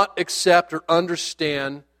does not accept or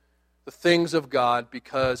understand the things of God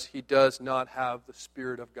because he does not have the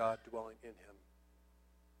Spirit of God dwelling in him.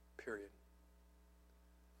 Period.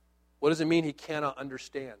 What does it mean he cannot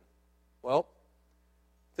understand? Well,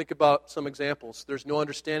 think about some examples. There's no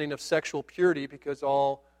understanding of sexual purity because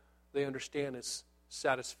all they understand is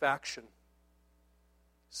satisfaction,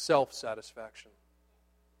 self-satisfaction.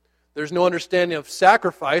 There's no understanding of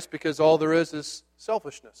sacrifice because all there is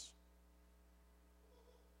selfishness.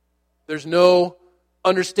 There's no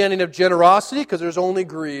understanding of generosity because there's only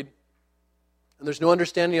greed. And there's no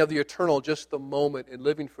understanding of the eternal, just the moment and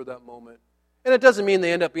living for that moment. And it doesn't mean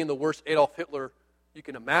they end up being the worst Adolf Hitler you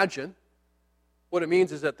can imagine. What it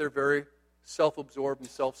means is that they're very self-absorbed and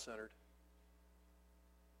self-centered.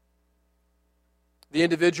 The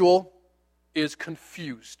individual is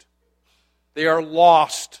confused. They are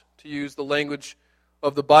lost, to use the language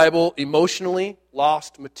of the Bible, emotionally,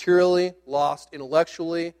 lost materially, lost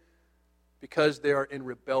intellectually, because they are in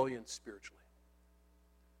rebellion spiritually.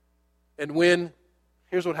 And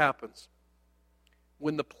here's what happens.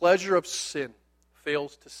 When the pleasure of sin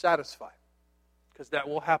fails to satisfy, because that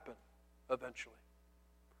will happen eventually.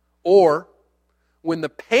 Or when the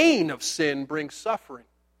pain of sin brings suffering,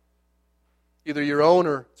 either your own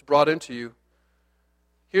or it's brought into you,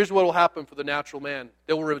 here's what will happen for the natural man.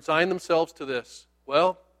 They will resign themselves to this.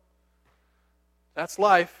 Well, that's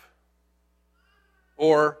life.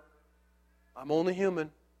 Or, I'm only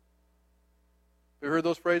human. Have you heard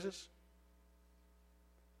those phrases?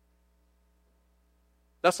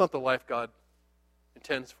 That's not the life God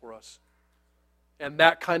intends for us. And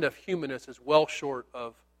that kind of humanness is well short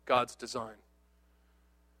of God's design.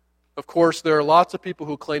 Of course, there are lots of people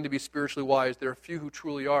who claim to be spiritually wise. There are a few who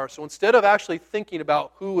truly are. So instead of actually thinking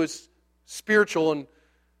about who is spiritual and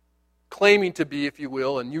claiming to be, if you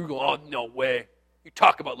will, and you go, oh, no way. You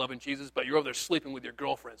talk about loving Jesus, but you're over there sleeping with your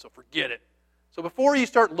girlfriend, so forget it. So before you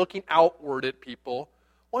start looking outward at people,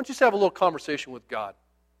 why don't you just have a little conversation with God?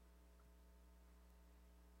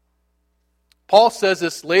 Paul says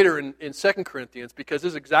this later in 2 Corinthians because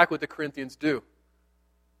this is exactly what the Corinthians do.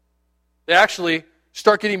 They actually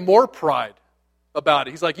start getting more pride about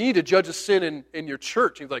it. He's like, you need to judge a sin in your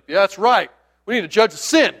church. He's like, yeah, that's right. We need to judge a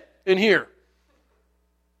sin in here.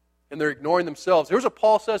 And they're ignoring themselves. Here's what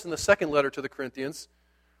Paul says in the second letter to the Corinthians.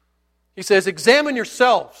 He says, examine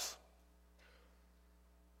yourselves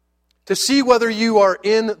to see whether you are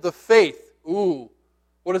in the faith. Ooh,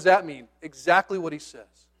 what does that mean? Exactly what he says.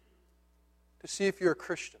 To see if you're a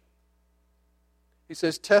Christian. He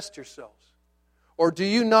says, test yourselves. Or do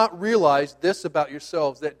you not realize this about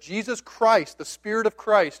yourselves, that Jesus Christ, the Spirit of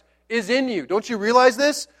Christ, is in you? Don't you realize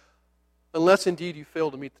this? Unless indeed you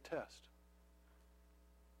fail to meet the test.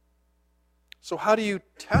 So how do you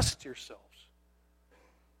test yourselves?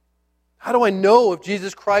 How do I know if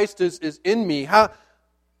Jesus Christ is in me? How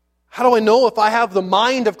do I know if I have the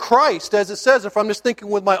mind of Christ, as it says, if I'm just thinking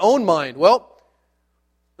with my own mind? Well,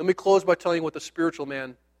 let me close by telling you what the spiritual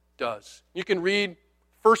man does. You can read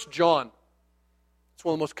 1 John. It's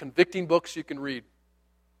one of the most convicting books you can read.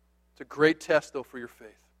 It's a great test, though, for your faith.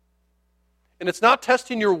 And it's not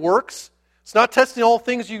testing your works. It's not testing all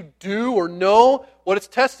things you do or know. What it's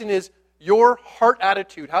testing is your heart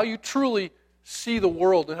attitude, how you truly see the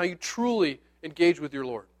world and how you truly engage with your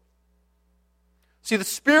Lord. See, the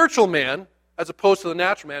spiritual man, as opposed to the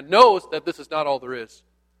natural man, knows that this is not all there is.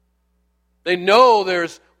 They know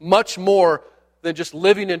there's much more than just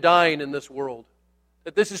living and dying in this world.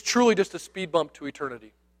 That this is truly just a speed bump to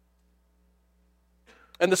eternity.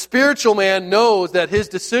 And the spiritual man knows that his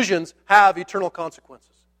decisions have eternal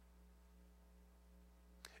consequences.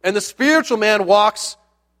 And the spiritual man walks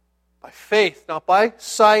by faith, not by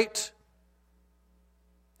sight.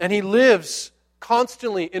 And he lives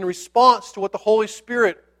constantly in response to what the Holy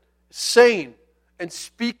Spirit is saying and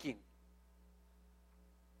speaking.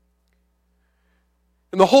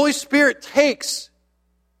 And the Holy Spirit takes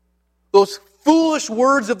those foolish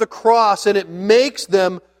words of the cross and it makes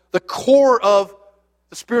them the core of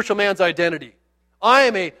the spiritual man's identity. I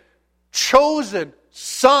am a chosen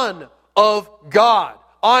son of God.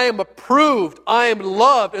 I am approved. I am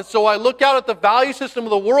loved. And so I look out at the value system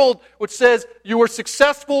of the world which says you are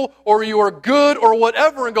successful or you are good or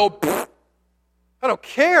whatever and go, I don't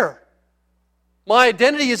care. My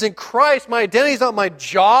identity is in Christ. My identity is not my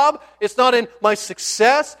job. It's not in my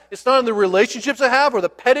success. It's not in the relationships I have or the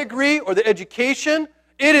pedigree or the education.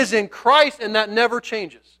 It is in Christ, and that never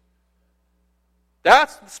changes.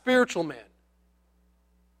 That's the spiritual man.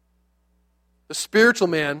 The spiritual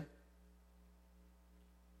man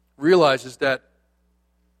realizes that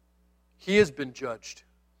he has been judged.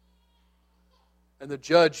 And the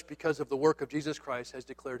judge, because of the work of Jesus Christ, has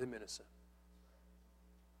declared him innocent.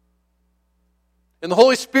 And the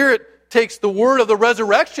Holy Spirit takes the word of the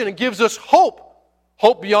resurrection and gives us hope.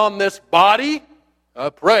 Hope beyond this body.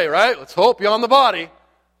 Pray, right? Let's hope beyond the body.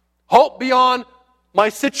 Hope beyond my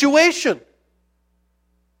situation.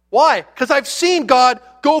 Why? Because I've seen God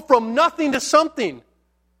go from nothing to something.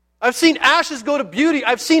 I've seen ashes go to beauty.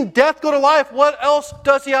 I've seen death go to life. What else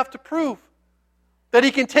does he have to prove? That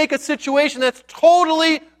he can take a situation that's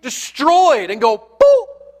totally destroyed and go, boom,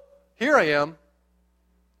 here I am.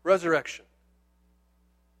 Resurrection.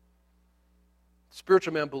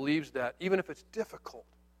 Spiritual man believes that, even if it's difficult,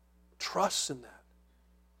 trusts in that.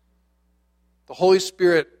 The Holy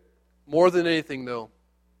Spirit, more than anything, though,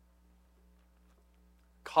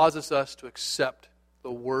 causes us to accept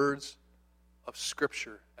the words of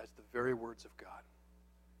Scripture as the very words of God.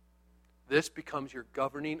 This becomes your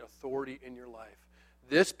governing authority in your life.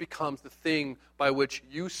 This becomes the thing by which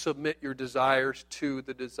you submit your desires to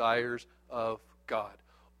the desires of God.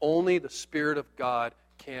 Only the Spirit of God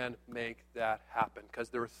can make that happen. Because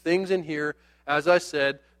there are things in here, as I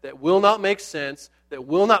said, that will not make sense, that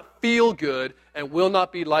will not feel good, and will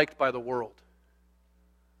not be liked by the world.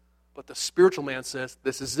 But the spiritual man says,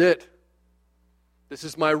 this is it. This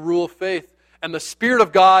is my rule of faith. And the Spirit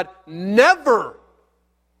of God never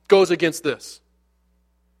goes against this.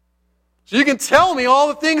 So you can tell me all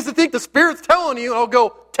the things to think the Spirit's telling you, and I'll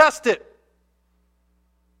go test it.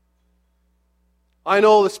 I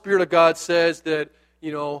know the Spirit of God says that,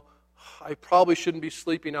 I probably shouldn't be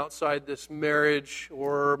sleeping outside this marriage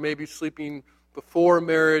or maybe sleeping before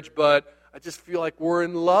marriage, but I just feel like we're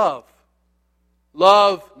in love.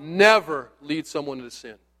 Love never leads someone into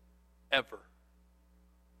sin. Ever.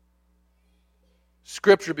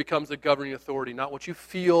 Scripture becomes the governing authority, not what you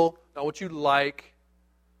feel, not what you like.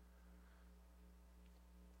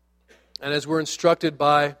 And as we're instructed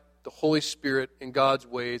by the Holy Spirit in God's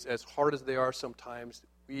ways, as hard as they are sometimes,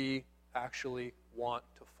 we actually want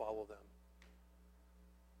to follow them.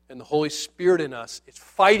 And the Holy Spirit in us is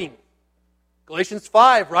fighting. Galatians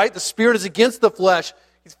 5, right? The Spirit is against the flesh.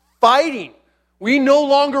 He's fighting. We no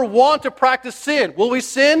longer want to practice sin. Will we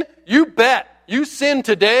sin? You bet. You sin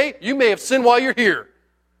today. You may have sinned while you're here.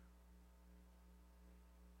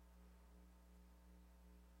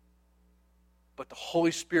 But the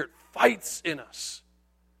Holy Spirit fights in us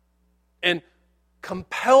and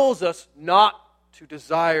compels us not to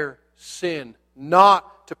desire sin,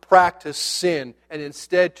 not to practice sin, and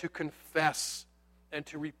instead to confess and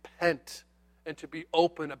to repent and to be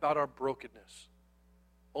open about our brokenness.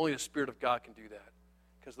 Only the Spirit of God can do that,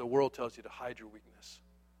 because the world tells you to hide your weakness.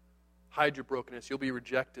 Hide your brokenness. You'll be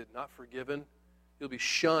rejected, not forgiven. You'll be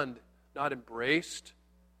shunned, not embraced.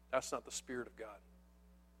 That's not the Spirit of God.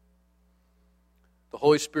 The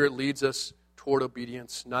Holy Spirit leads us toward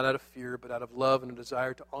obedience, not out of fear, but out of love and a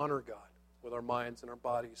desire to honor God with our minds and our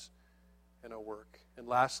bodies and our work. And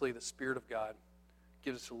lastly, the Spirit of God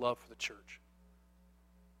gives us a love for the church.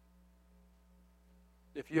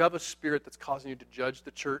 If you have a spirit that's causing you to judge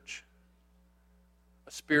the church,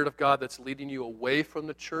 a Spirit of God that's leading you away from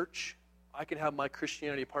the church, I can have my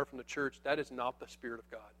Christianity apart from the church. That is not the Spirit of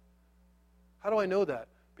God. How do I know that?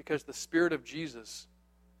 Because the Spirit of Jesus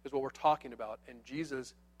is what we're talking about, and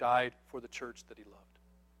Jesus died for the church that he loved.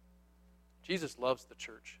 Jesus loves the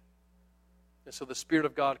church. And so the Spirit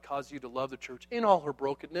of God causes you to love the church in all her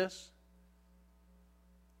brokenness.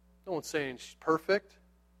 No one's saying she's perfect,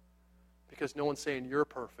 because no one's saying you're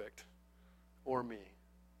perfect or me,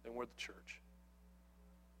 and we're the church.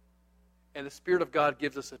 And the Spirit of God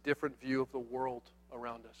gives us a different view of the world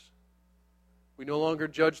around us. We no longer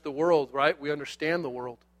judge the world, right? We understand the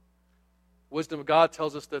world. Wisdom of God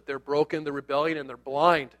tells us that they're broken, they're rebellion, and they're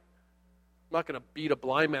blind. I'm not going to beat a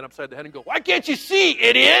blind man upside the head and go, "Why can't you see,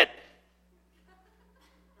 idiot?"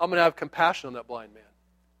 I'm going to have compassion on that blind man.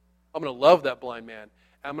 I'm going to love that blind man. And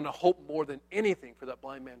I'm going to hope more than anything for that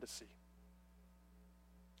blind man to see.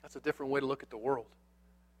 That's a different way to look at the world.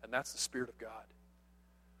 And that's the Spirit of God.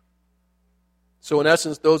 So in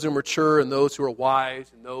essence, those who are mature and those who are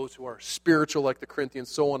wise and those who are spiritual like the Corinthians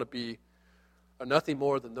so want to be are nothing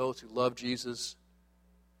more than those who love Jesus,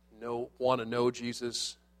 want to know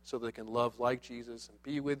Jesus so they can love like Jesus and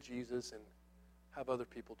be with Jesus and have other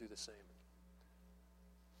people do the same.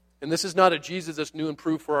 And this is not a Jesus that's new and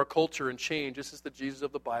improved for our culture and change. This is the Jesus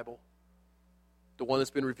of the Bible, the one that's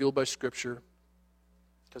been revealed by Scripture,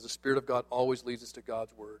 because the Spirit of God always leads us to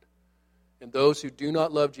God's Word. And those who do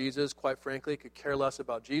not love Jesus, quite frankly, could care less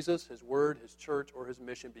about Jesus, His Word, His church, or His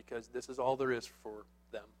mission, because this is all there is for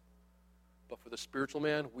them. But for the spiritual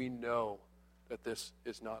man, we know that this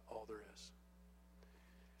is not all there is.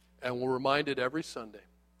 And we're reminded every Sunday,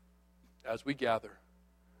 as we gather,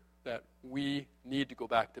 that we need to go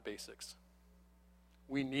back to basics.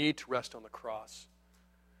 We need to rest on the cross.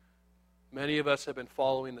 Many of us have been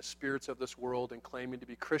following the spirits of this world and claiming to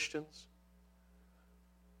be Christians.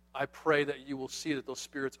 I pray that you will see that those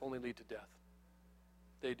spirits only lead to death.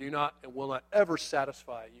 They do not and will not ever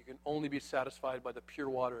satisfy. You can only be satisfied by the pure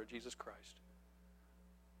water of Jesus Christ.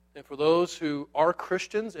 And for those who are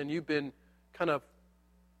Christians and you've been kind of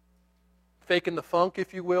faking the funk,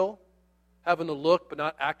 if you will, having a look but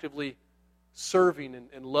not actively serving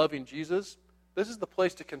and loving Jesus, this is the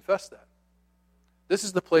place to confess that. This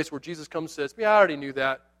is the place where Jesus comes and says, "Yeah, I already knew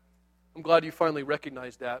that. I'm glad you finally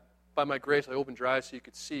recognized that. By my grace, I opened your eyes so you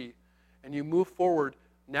could see." And you move forward,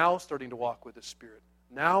 now starting to walk with the Spirit,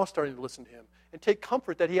 now starting to listen to Him, and take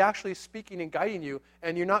comfort that He actually is speaking and guiding you,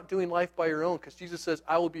 and you're not doing life by your own, because Jesus says,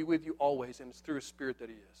 "I will be with you always," and it's through His Spirit that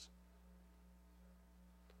He is.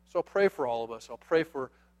 So I'll pray for all of us. I'll pray for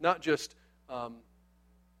not just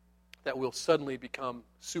that we'll suddenly become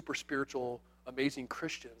super spiritual amazing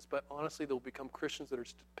Christians, but honestly, they'll become Christians that are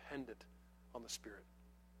just dependent on the Spirit.